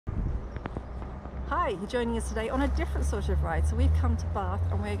Hi, you're joining us today on a different sort of ride. So we've come to Bath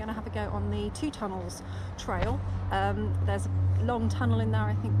and we're going to have a go on the Two Tunnels trail. There's a long tunnel in there,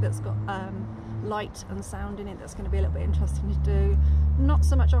 I think, that's got light and sound in it. That's going to be a little bit interesting to do. Not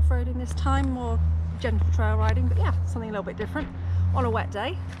so much off-roading this time, more gentle trail riding, but yeah, something a little bit different on a wet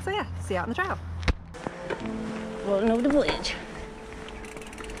day. So yeah, see you out on the trail. Rolling over the bridge.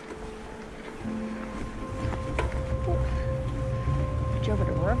 Bridge over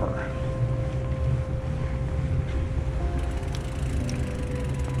the river.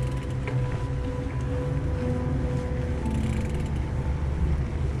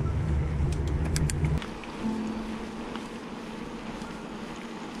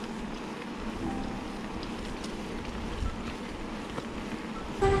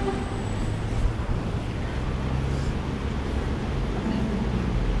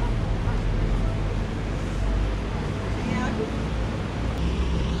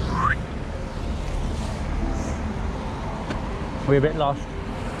 We're a bit lost.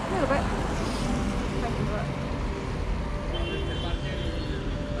 A little bit.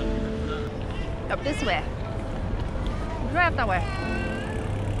 Up this way. Drive that way.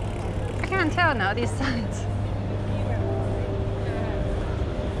 I can't tell now these signs.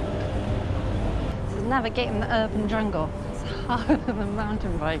 This is navigating the urban jungle. It's harder than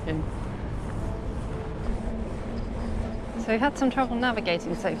mountain biking. So we've had some trouble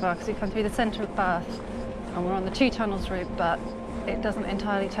navigating so far because we've come through the centre of Bath and we're on the Two Tunnels route, but it doesn't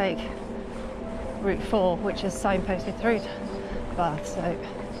entirely take Route 4, which is signposted through Bath. So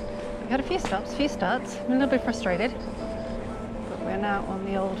we've had a few stops, few starts. I'm a little bit frustrated, but we're now on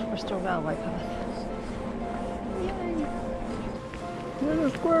the old Bristol Railway path. Yay!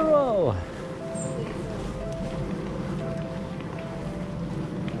 There's a squirrel!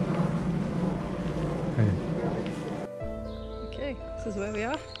 Okay, this is where we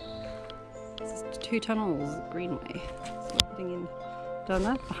are. This is Two Tunnels, Greenway. So we're heading in down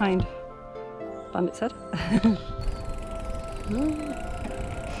there, behind Bandit's head.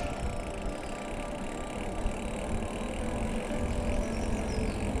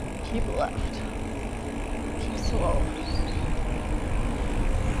 Keep left. Keep slow.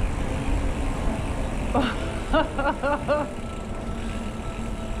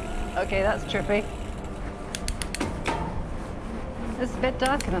 Okay, that's trippy. This is a bit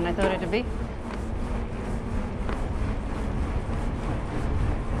darker than I thought it'd be.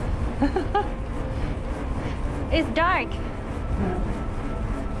 It's dark.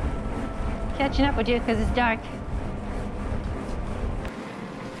 Catching up with you because it's dark.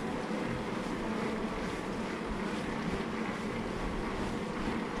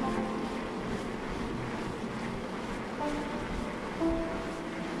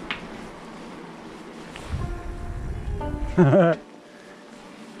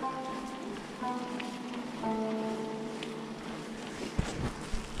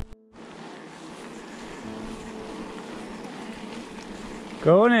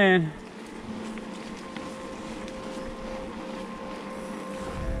 Going in.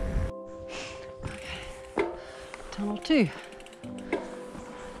 Okay. Tunnel 2.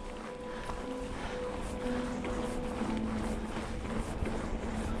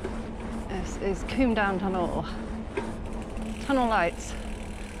 This is Combe Down Tunnel. Tunnel lights.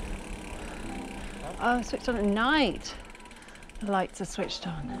 Oh, switched on at night. The lights are switched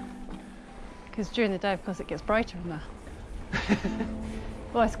on. Because during the day, of course, it gets brighter in there.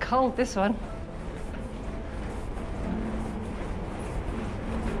 Well, it's cold, this one.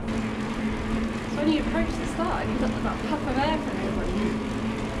 So when you approach the start and you've got that puff of air coming over you,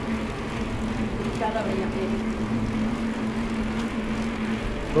 bellowing at you.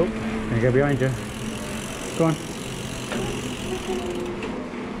 Oh, can I go behind you? Go on.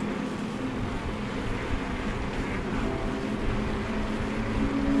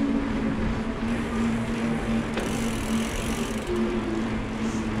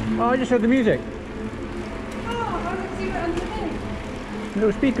 Oh, I just heard the music. Oh, I don't see it underneath.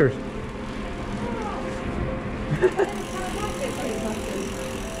 Little speakers.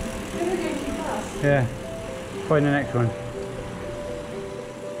 Yeah. Find the next one.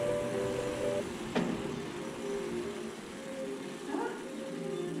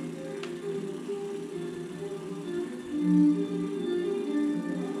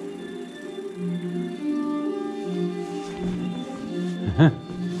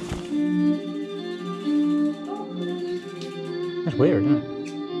 That's weird, isn't it?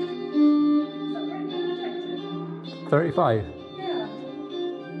 35. Yeah.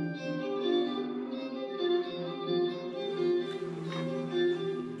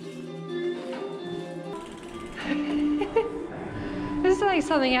 This is like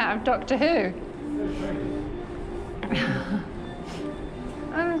something out of Doctor Who.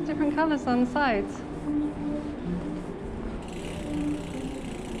 Oh, there's different colours on the sides.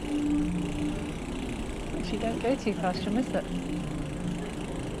 Actually, don't go too fast, you'll miss it.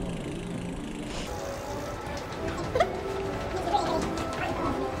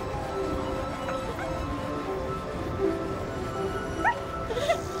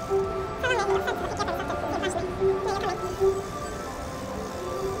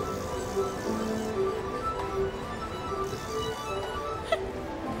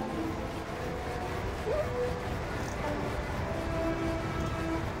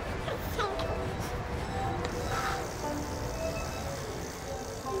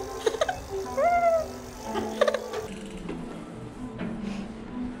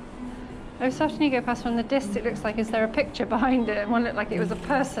 Every so often you go past one of the discs, it looks like, is there a picture behind it? And one looked like it was a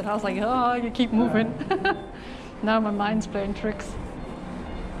person. I was like, oh, you keep moving. Now my mind's playing tricks.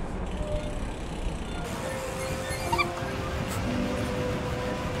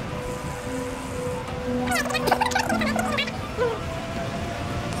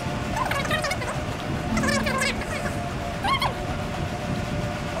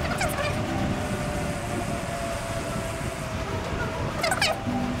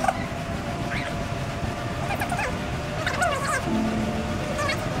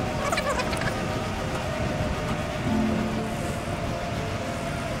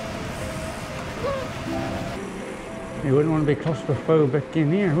 You wouldn't want to be claustrophobic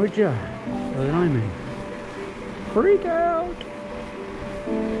in here, would you? What I mean? Freak out!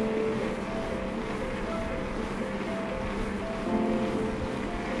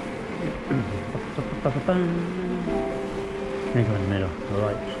 Then go in the middle, the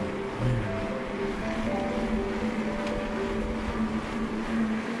lights.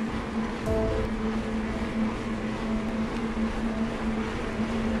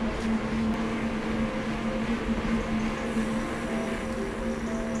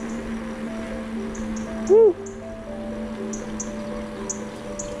 Woo!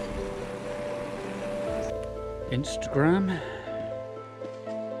 Instagram.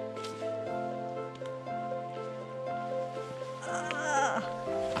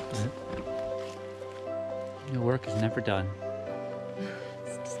 Your work is never done.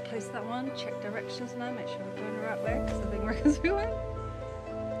 Let's just post that one, check directions now, make sure we're going the right way, because the thing works we went.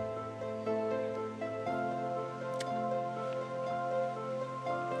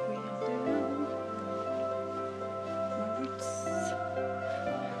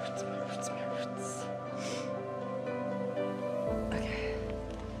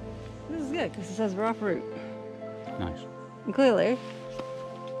 Because it says we're off route. Nice. And clearly,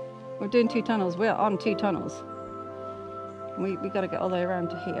 we're doing 2 tunnels. We're on 2 tunnels. We got to get all the way around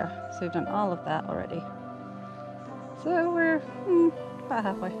to here. So we've done all of that already. So we're about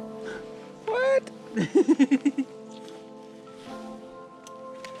halfway. What? This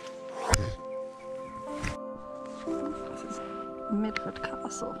is Midford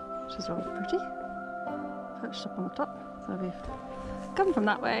Castle, which is really pretty. Perched up on the top. So we've come from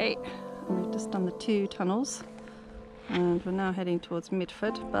that way. And we've just done the 2 tunnels and we're now heading towards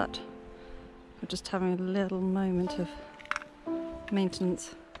Midford, but we're just having a little moment of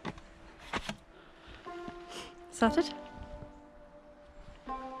maintenance. Started?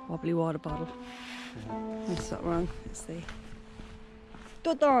 Wobbly water bottle. That's not wrong. It's the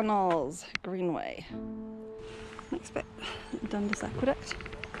Tunnels Greenway. Next bit, Dundas Aqueduct.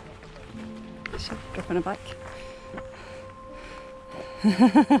 Should drop on a bike.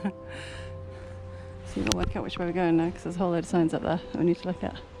 So you've got to work out which way we're going now, because there's a whole load of signs up there that we need to look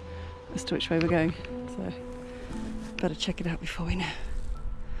at as to which way we're going. So better check it out before we know.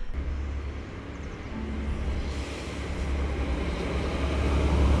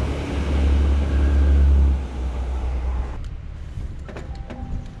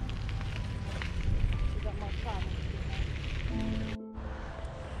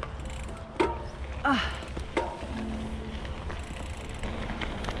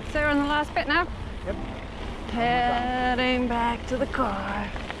 So we're on the last bit now? Yep. Heading back to the car.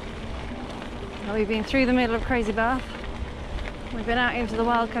 Well, we've been through the middle of Crazy Bath. We've been out into the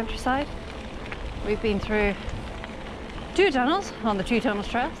wild countryside. We've been through 2 tunnels on the 2 Tunnels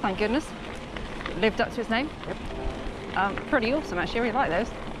Trail, thank goodness. It lived up to its name. Yep. Pretty awesome actually, I really like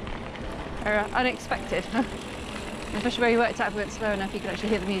those. They're unexpected. Especially where we worked out if we went slow enough you could actually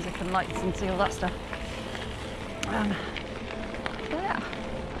hear the music and lights and see all that stuff. So yeah.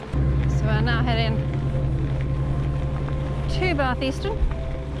 So we're now heading to Bath Eastern,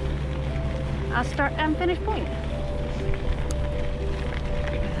 our start and finish point.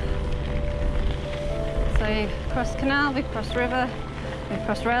 So we've crossed canal, we've crossed river, we've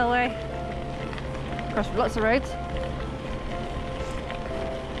crossed railway, Crossed lots of roads.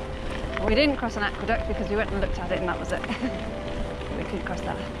 We didn't cross an aqueduct because we went and looked at it and that was it. We couldn't cross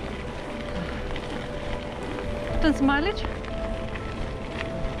that. Done some mileage?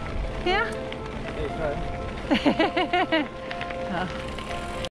 Yeah? Oh.